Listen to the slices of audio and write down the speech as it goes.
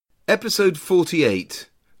Episode 48,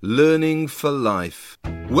 Learning for Life.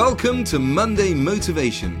 Welcome to Monday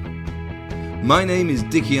Motivation. My name is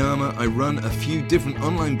Dickie Armour. I run a few different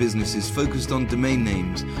online businesses focused on domain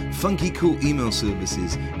names, funky cool email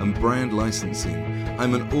services, and brand licensing.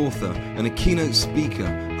 I'm an author and a keynote speaker.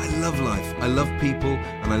 I love life, I love people,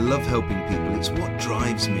 and I love helping people. It's what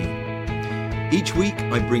drives me. Each week,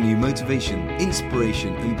 I bring you motivation,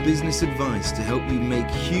 inspiration, and business advice to help you make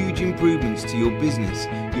huge improvements to your business,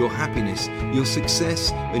 your happiness, your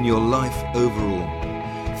success, and your life overall.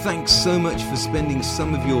 Thanks so much for spending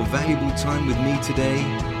some of your valuable time with me today.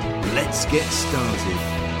 Let's get started.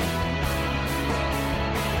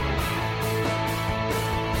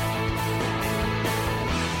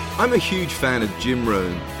 I'm a huge fan of Jim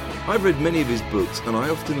Rohn. I've read many of his books and I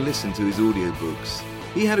often listen to his audiobooks.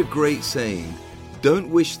 He had a great saying, "Don't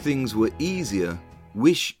wish things were easier,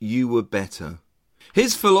 wish you were better."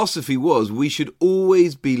 His philosophy was we should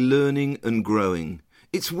always be learning and growing.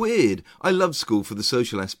 It's weird. I loved school for the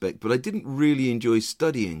social aspect, but I didn't really enjoy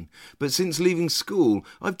studying. But since leaving school,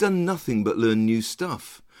 I've done nothing but learn new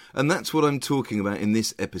stuff. And that's what I'm talking about in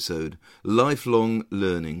this episode, lifelong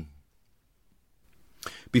learning.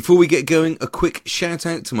 Before we get going, a quick shout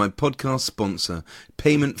out to my podcast sponsor,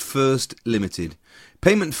 Payment First Limited.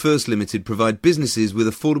 Payment First Limited provide businesses with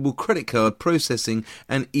affordable credit card processing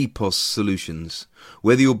and EPOS solutions.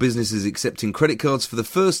 Whether your business is accepting credit cards for the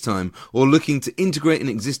first time or looking to integrate an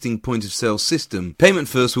existing point-of-sale system, Payment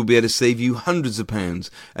First will be able to save you hundreds of pounds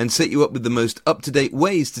and set you up with the most up-to-date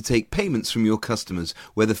ways to take payments from your customers,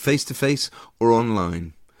 whether face-to-face or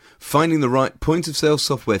online. Finding the right point-of-sale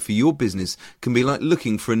software for your business can be like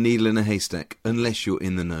looking for a needle in a haystack, unless you're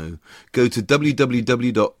in the know. Go to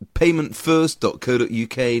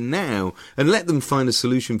www.paymentfirst.co.uk now and let them find a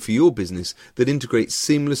solution for your business that integrates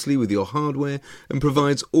seamlessly with your hardware and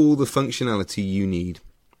provides all the functionality you need.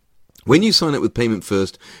 When you sign up with Payment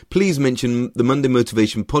First, please mention the Monday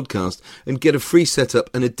Motivation podcast and get a free setup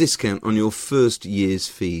and a discount on your first year's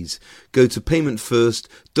fees. Go to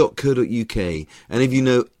paymentfirst.co.uk, and if you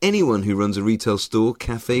know anyone who runs a retail store,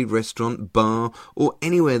 cafe, restaurant, bar, or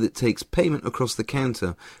anywhere that takes payment across the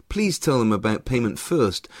counter, please tell them about Payment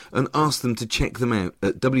First and ask them to check them out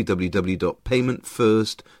at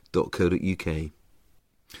www.paymentfirst.co.uk.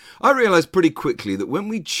 I realised pretty quickly that when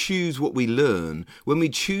we choose what we learn, when we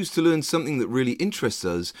choose to learn something that really interests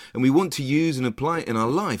us and we want to use and apply it in our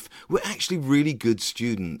life, we're actually really good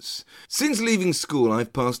students. Since leaving school,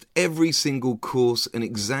 I've passed every single course and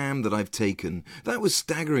exam that I've taken. That was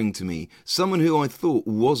staggering to me, someone who I thought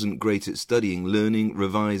wasn't great at studying, learning,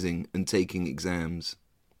 revising and taking exams.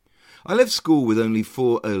 I left school with only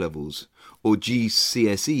 4 O-levels, or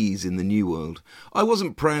GCSEs in the new world. I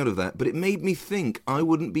wasn't proud of that, but it made me think I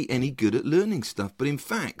wouldn't be any good at learning stuff, but in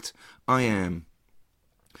fact, I am.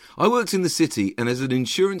 I worked in the city, and as an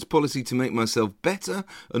insurance policy to make myself better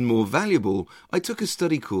and more valuable, I took a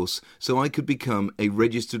study course so I could become a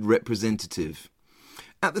registered representative.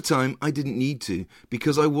 At the time, I didn't need to,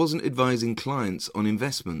 because I wasn't advising clients on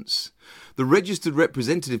investments. The registered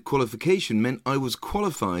representative qualification meant I was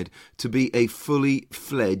qualified to be a fully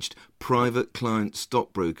fledged private client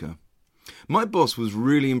stockbroker. My boss was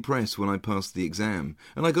really impressed when I passed the exam,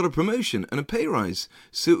 and I got a promotion and a pay rise,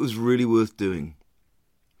 so it was really worth doing.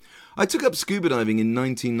 I took up scuba diving in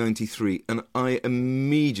 1993 and I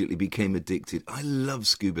immediately became addicted. I love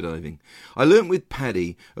scuba diving. I learnt with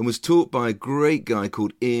Paddy and was taught by a great guy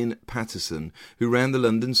called Ian Patterson, who ran the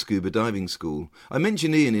London Scuba Diving School. I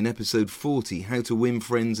mentioned Ian in episode 40, How to Win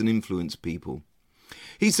Friends and Influence People.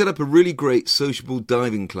 He set up a really great sociable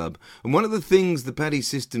diving club, and one of the things the Paddy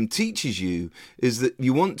system teaches you is that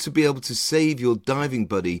you want to be able to save your diving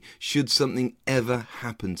buddy should something ever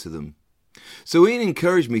happen to them. So Ian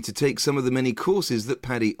encouraged me to take some of the many courses that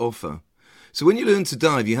Paddy offer. So when you learn to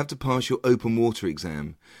dive, you have to pass your open water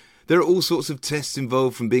exam. There are all sorts of tests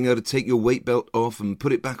involved, from being able to take your weight belt off and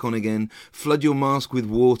put it back on again, flood your mask with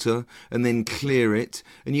water and then clear it,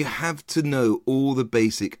 and you have to know all the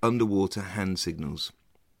basic underwater hand signals.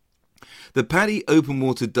 The Paddy Open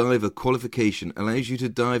Water Diver qualification allows you to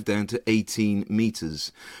dive down to 18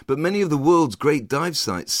 metres, but many of the world's great dive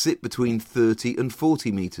sites sit between 30 and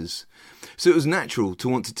 40 metres. So it was natural to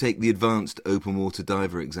want to take the Advanced Open Water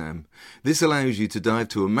Diver exam. This allows you to dive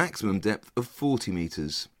to a maximum depth of 40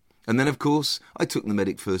 metres. And then, of course, I took the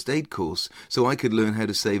Medic First Aid course so I could learn how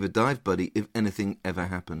to save a dive buddy if anything ever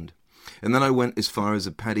happened. And then I went as far as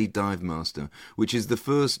a PADI Dive Master, which is the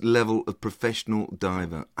first level of professional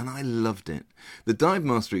diver, and I loved it. The Dive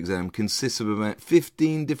Master exam consists of about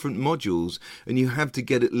 15 different modules, and you have to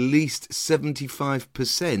get at least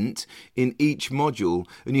 75% in each module,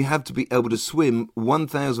 and you have to be able to swim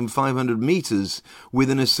 1,500 meters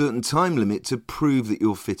within a certain time limit to prove that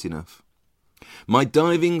you're fit enough. My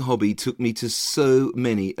diving hobby took me to so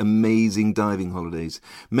many amazing diving holidays,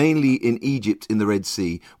 mainly in Egypt in the Red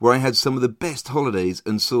Sea, where I had some of the best holidays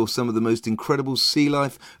and saw some of the most incredible sea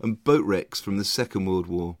life and boat wrecks from the Second World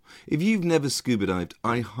War. If you've never scuba dived,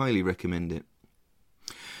 I highly recommend it.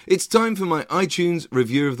 It's time for my iTunes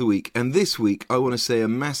Review of the Week, and this week I want to say a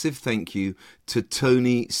massive thank you to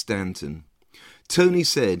Tony Stanton. Tony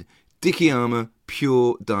said, "Dickie Armour,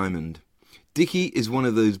 pure diamond." Dickie is one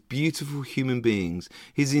of those beautiful human beings.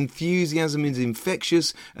 His enthusiasm is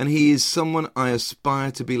infectious, and he is someone I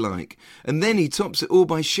aspire to be like. And then he tops it all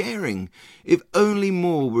by sharing. If only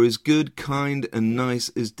more were as good, kind and nice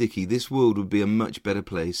as Dickie, this world would be a much better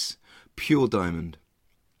place. Pure diamond.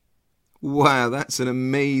 Wow, that's an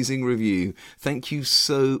amazing review. Thank you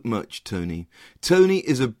so much, Tony. Tony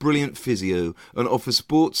is a brilliant physio and offers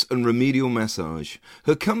sports and remedial massage.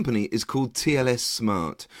 Her company is called TLS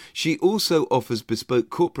Smart. She also offers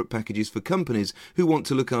bespoke corporate packages for companies who want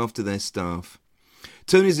to look after their staff.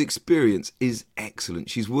 Tony's experience is excellent.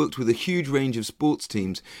 She's worked with a huge range of sports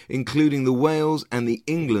teams, including the Wales and the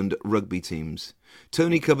England rugby teams.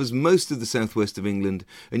 Tony covers most of the southwest of England,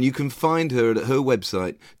 and you can find her at her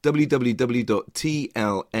website,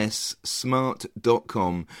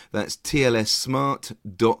 www.tlssmart.com. That's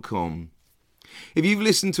tlssmart.com. If you've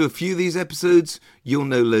listened to a few of these episodes, you'll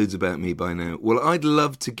know loads about me by now. Well, I'd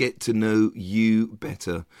love to get to know you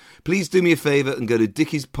better. Please do me a favour and go to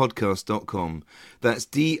dickiespodcast.com. That's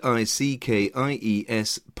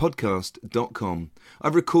DICKIES podcast.com.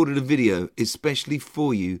 I've recorded a video especially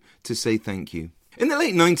for you to say thank you. In the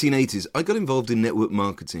late 1980s, I got involved in network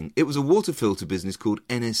marketing. It was a water filter business called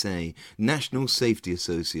NSA, National Safety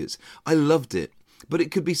Associates. I loved it, but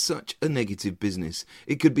it could be such a negative business.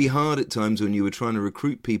 It could be hard at times when you were trying to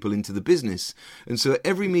recruit people into the business. And so at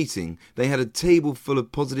every meeting, they had a table full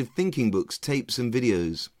of positive thinking books, tapes and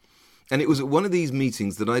videos. And it was at one of these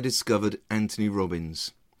meetings that I discovered Anthony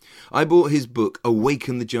Robbins. I bought his book,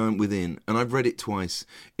 Awaken the Giant Within, and I've read it twice.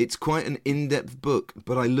 It's quite an in-depth book,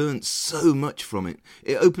 but I learned so much from it.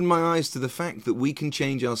 It opened my eyes to the fact that we can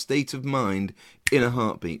change our state of mind in a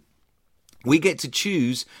heartbeat. We get to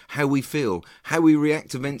choose how we feel, how we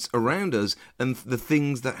react to events around us, and the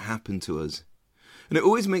things that happen to us. And it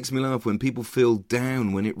always makes me laugh when people feel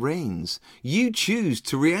down when it rains. You choose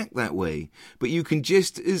to react that way, but you can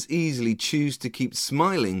just as easily choose to keep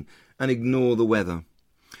smiling and ignore the weather.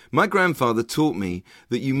 My grandfather taught me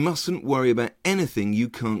that you mustn't worry about anything you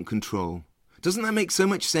can't control. Doesn't that make so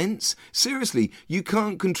much sense? Seriously, you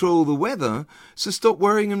can't control the weather, so stop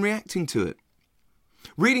worrying and reacting to it.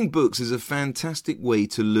 Reading books is a fantastic way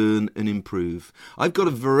to learn and improve. I've got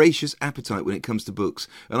a voracious appetite when it comes to books,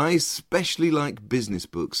 and I especially like business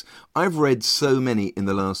books. I've read so many in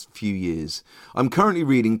the last few years. I'm currently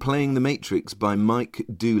reading Playing the Matrix by Mike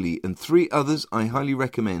Dooley, and 3 others I highly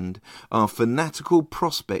recommend are Fanatical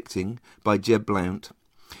Prospecting by Jeb Blount,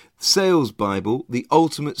 Sales Bible, The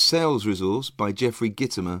Ultimate Sales Resource by Jeffrey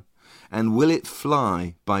Gitomer, and Will It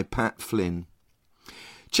Fly by Pat Flynn.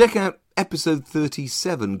 Check out episode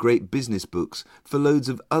 37, Great Business Books, for loads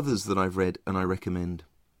of others that I've read and I recommend.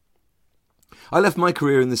 I left my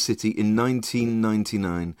career in the city in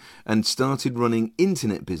 1999 and started running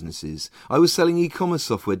internet businesses. I was selling e-commerce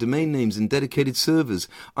software, domain names and dedicated servers.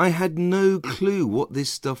 I had no clue what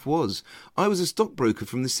this stuff was. I was a stockbroker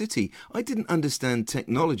from the city. I didn't understand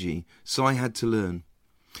technology, so I had to learn.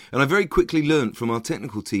 And I very quickly learnt from our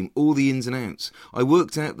technical team all the ins and outs. I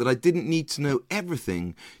worked out that I didn't need to know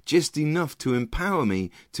everything, just enough to empower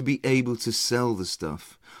me to be able to sell the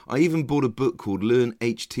stuff. I even bought a book called Learn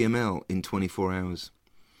HTML in 24 hours.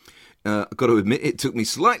 I've got to admit, it took me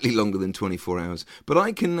slightly longer than 24 hours, but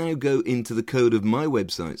I can now go into the code of my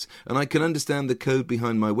websites, and I can understand the code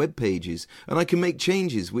behind my web pages, and I can make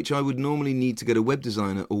changes which I would normally need to get a web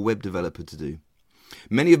designer or web developer to do.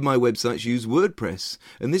 Many of my websites use WordPress,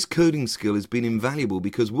 and this coding skill has been invaluable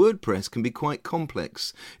because WordPress can be quite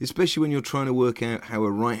complex, especially when you're trying to work out how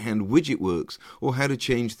a right-hand widget works or how to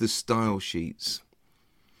change the style sheets.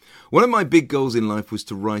 One of my big goals in life was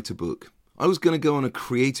to write a book. I was going to go on a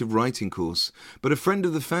creative writing course, but a friend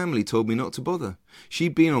of the family told me not to bother.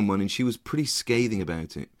 She'd been on one and she was pretty scathing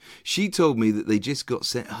about it. She told me that they just got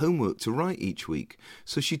set homework to write each week,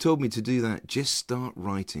 so she told me to do that, just start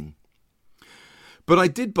writing. But I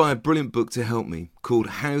did buy a brilliant book to help me called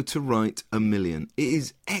How to Write a Million. It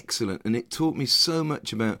is excellent and it taught me so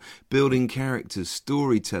much about building characters,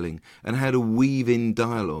 storytelling, and how to weave in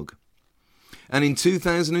dialogue. And in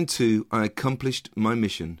 2002, I accomplished my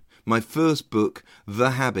mission. My first book,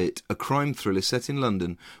 The Habit, a crime thriller set in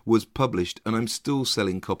London, was published and I'm still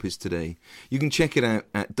selling copies today. You can check it out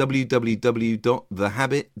at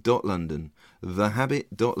www.thehabit.london.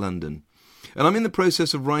 thehabit.london. And I'm in the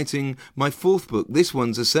process of writing my fourth book. This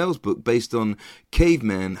one's a sales book based on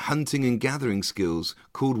caveman hunting and gathering skills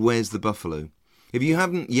called Where's the Buffalo? If you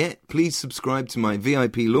haven't yet, please subscribe to my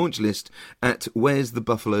VIP launch list at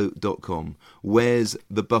where'sthebuffalo.com.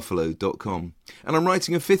 Where'sthebuffalo.com. And I'm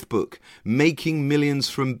writing a fifth book, Making Millions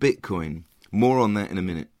from Bitcoin. More on that in a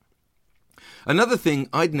minute. Another thing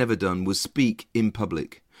I'd never done was speak in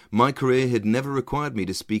public. My career had never required me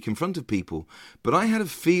to speak in front of people, but I had a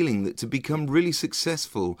feeling that to become really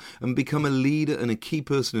successful and become a leader and a key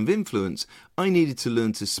person of influence, I needed to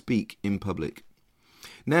learn to speak in public.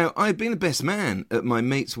 Now, I had been the best man at my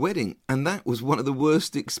mate's wedding, and that was one of the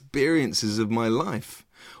worst experiences of my life.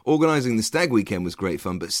 Organising the stag weekend was great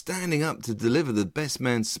fun, but standing up to deliver the best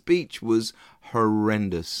man speech was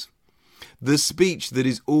horrendous. The speech that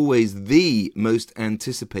is always the most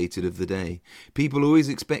anticipated of the day. People always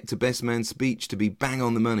expect a best man speech to be bang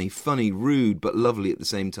on the money, funny, rude, but lovely at the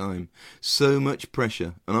same time. So much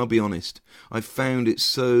pressure, and I'll be honest, I found it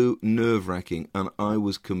so nerve-wracking, and I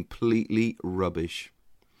was completely rubbish.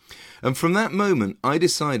 And from that moment, I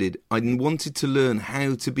decided I wanted to learn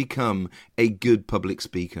how to become a good public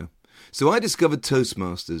speaker. So I discovered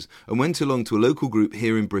Toastmasters and went along to a local group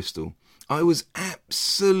here in Bristol. I was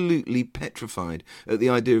absolutely petrified at the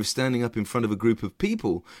idea of standing up in front of a group of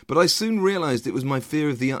people, but I soon realised it was my fear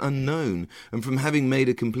of the unknown and from having made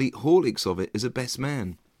a complete Horlicks of it as a best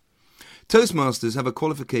man. Toastmasters have a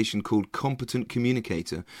qualification called Competent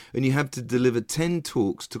Communicator, and you have to deliver 10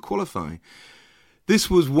 talks to qualify. This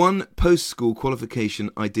was one post-school qualification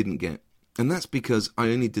I didn't get, and that's because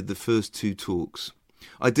I only did the first 2 talks.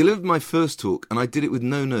 I delivered my first talk and I did it with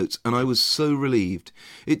no notes, and I was so relieved.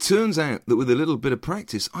 It turns out that with a little bit of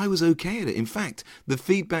practice I was okay at it. In fact, the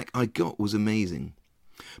feedback I got was amazing.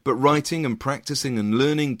 But writing and practicing and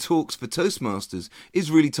learning talks for Toastmasters is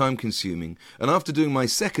really time consuming, and after doing my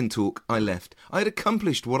second talk I left. I had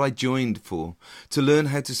accomplished what I joined for, to learn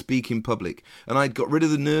how to speak in public, and I'd got rid of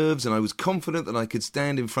the nerves and I was confident that I could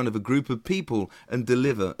stand in front of a group of people and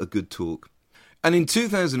deliver a good talk. And in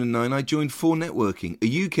 2009, I joined 4Networking, a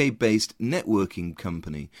UK-based networking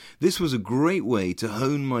company. This was a great way to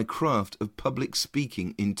hone my craft of public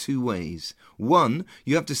speaking in 2 ways. 1,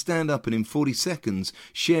 you have to stand up and in 40 seconds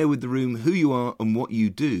share with the room who you are and what you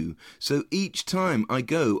do. So each time I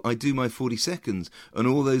go, I do my 40 seconds, and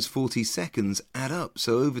all those 40 seconds add up.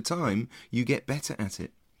 So over time, you get better at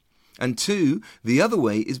it. And 2, the other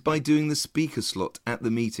way is by doing the speaker slot at the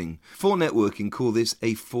meeting. 4Networking call this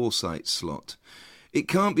a foresight slot. It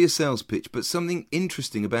can't be a sales pitch, but something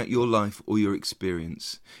interesting about your life or your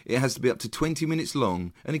experience. It has to be up to 20 minutes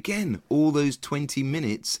long, and again, all those 20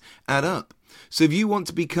 minutes add up. So if you want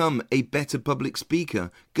to become a better public speaker,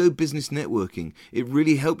 go business networking. It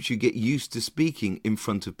really helps you get used to speaking in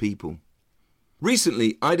front of people.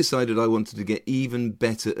 Recently, I decided I wanted to get even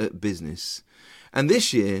better at business. And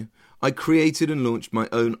this year, I created and launched my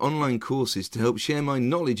own online courses to help share my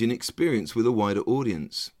knowledge and experience with a wider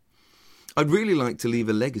audience. I'd really like to leave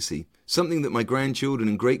a legacy, something that my grandchildren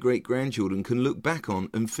and great-great-grandchildren can look back on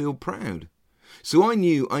and feel proud. So I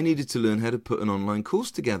knew I needed to learn how to put an online course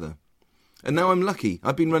together. And now I'm lucky.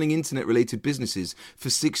 I've been running internet-related businesses for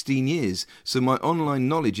 16 years, so my online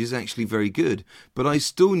knowledge is actually very good, but I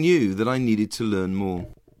still knew that I needed to learn more.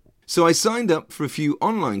 So I signed up for a few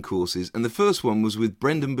online courses, and the first one was with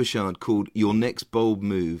Brendan Burchard called Your Next Bold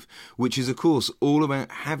Move, which is a course all about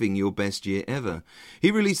having your best year ever.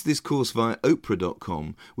 He released this course via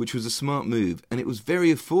Oprah.com, which was a smart move, and it was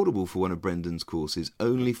very affordable for one of Brendan's courses,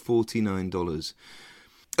 only $49.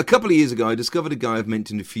 A couple of years ago, I discovered a guy I've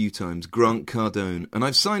mentioned a few times, Grant Cardone, and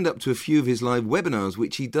I've signed up to a few of his live webinars,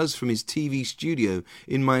 which he does from his TV studio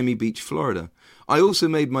in Miami Beach, Florida. I also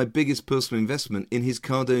made my biggest personal investment in his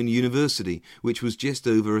Cardone University, which was just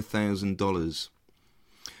over $1,000.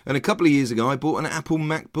 And a couple of years ago, I bought an Apple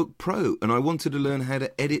MacBook Pro, and I wanted to learn how to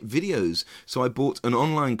edit videos. So I bought an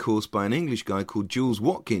online course by an English guy called Jules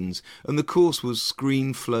Watkins, and the course was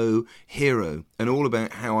ScreenFlow Hero, and all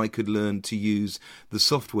about how I could learn to use the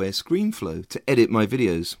software ScreenFlow to edit my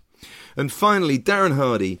videos. And finally, Darren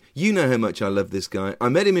Hardy. You know how much I love this guy. I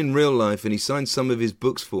met him in real life and he signed some of his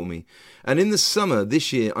books for me. And in the summer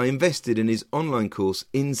this year, I invested in his online course,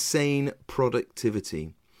 Insane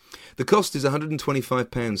Productivity. The cost is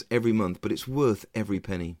 £125 every month, but it's worth every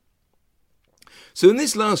penny. So in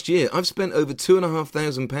this last year, I've spent over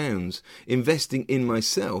 £2,500 investing in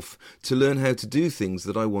myself to learn how to do things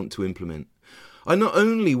that I want to implement. I not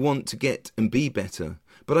only want to get and be better,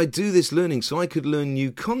 but I do this learning so I could learn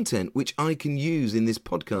new content which I can use in this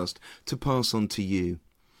podcast to pass on to you.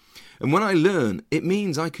 And when I learn, it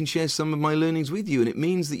means I can share some of my learnings with you, and it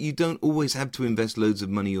means that you don't always have to invest loads of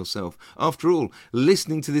money yourself. After all,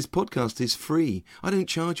 listening to this podcast is free. I don't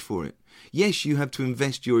charge for it. Yes, you have to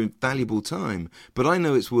invest your valuable time, but I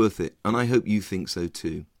know it's worth it, and I hope you think so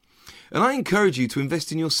too. And I encourage you to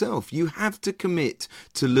invest in yourself. You have to commit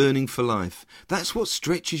to learning for life. That's what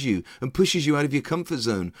stretches you and pushes you out of your comfort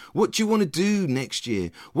zone. What do you want to do next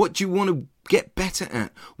year? What do you want to get better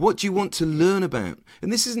at? What do you want to learn about?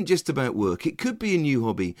 And this isn't just about work. It could be a new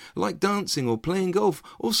hobby, like dancing or playing golf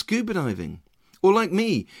or scuba diving. Or like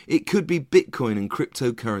me, it could be Bitcoin and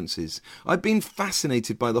cryptocurrencies. I've been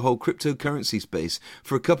fascinated by the whole cryptocurrency space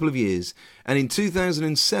for a couple of years, and in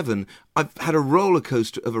 2007, I've had a roller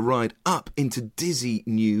coaster of a ride up into dizzy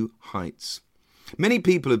new heights. Many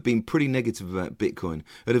people have been pretty negative about Bitcoin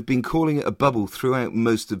and have been calling it a bubble throughout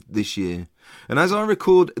most of this year. And as I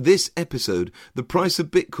record this episode, the price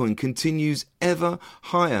of Bitcoin continues ever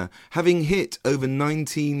higher, having hit over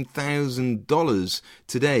 $19,000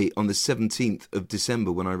 today on the 17th of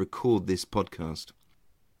December when I record this podcast.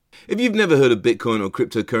 If you've never heard of Bitcoin or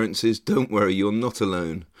cryptocurrencies, don't worry, you're not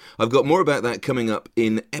alone. I've got more about that coming up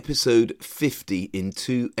in episode 50 in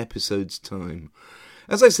 2 episodes' time.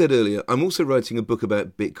 As I said earlier, I'm also writing a book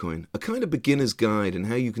about Bitcoin, a kind of beginner's guide on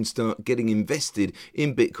how you can start getting invested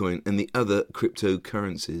in Bitcoin and the other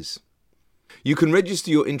cryptocurrencies. You can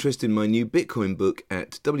register your interest in my new Bitcoin book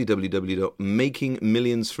at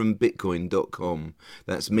www.makingmillionsfrombitcoin.com.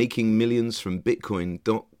 That's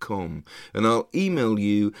makingmillionsfrombitcoin.com. And I'll email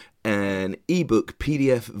you an ebook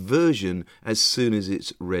PDF version as soon as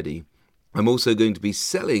it's ready. I'm also going to be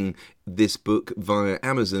selling this book via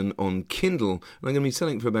Amazon on Kindle, and I'm going to be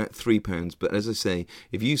selling it for about £3. But as I say,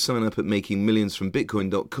 if you sign up at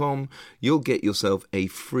makingmillionsfrombitcoin.com, you'll get yourself a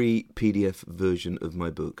free PDF version of my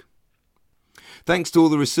book. Thanks to all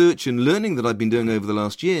the research and learning that I've been doing over the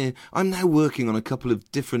last year, I'm now working on a couple of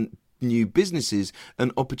different new businesses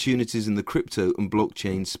and opportunities in the crypto and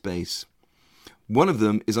blockchain space. One of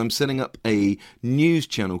them is I'm setting up a news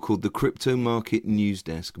channel called the Crypto Market News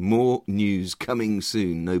Desk. More news coming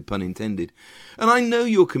soon, no pun intended. And I know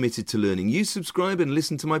you're committed to learning. You subscribe and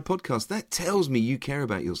listen to my podcast. That tells me you care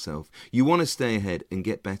about yourself. You want to stay ahead and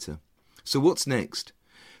get better. So what's next?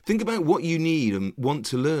 Think about what you need and want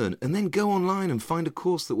to learn, and then go online and find a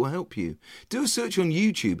course that will help you. Do a search on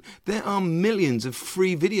YouTube. There are millions of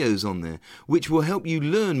free videos on there which will help you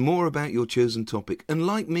learn more about your chosen topic. And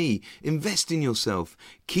like me, invest in yourself.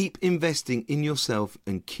 Keep investing in yourself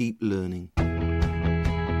and keep learning.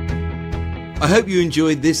 I hope you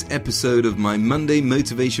enjoyed this episode of my Monday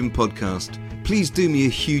Motivation Podcast. Please do me a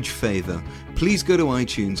huge favour. Please go to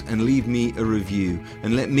iTunes and leave me a review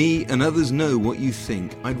and let me and others know what you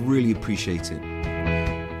think. I'd really appreciate it.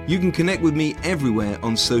 You can connect with me everywhere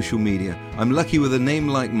on social media. I'm lucky with a name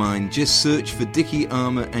like mine. Just search for Dickie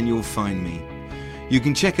Armour and you'll find me. You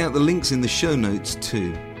can check out the links in the show notes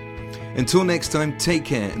too. Until next time, take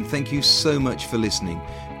care and thank you so much for listening.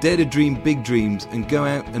 Dare to dream big dreams and go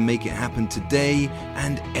out and make it happen today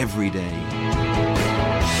and every day.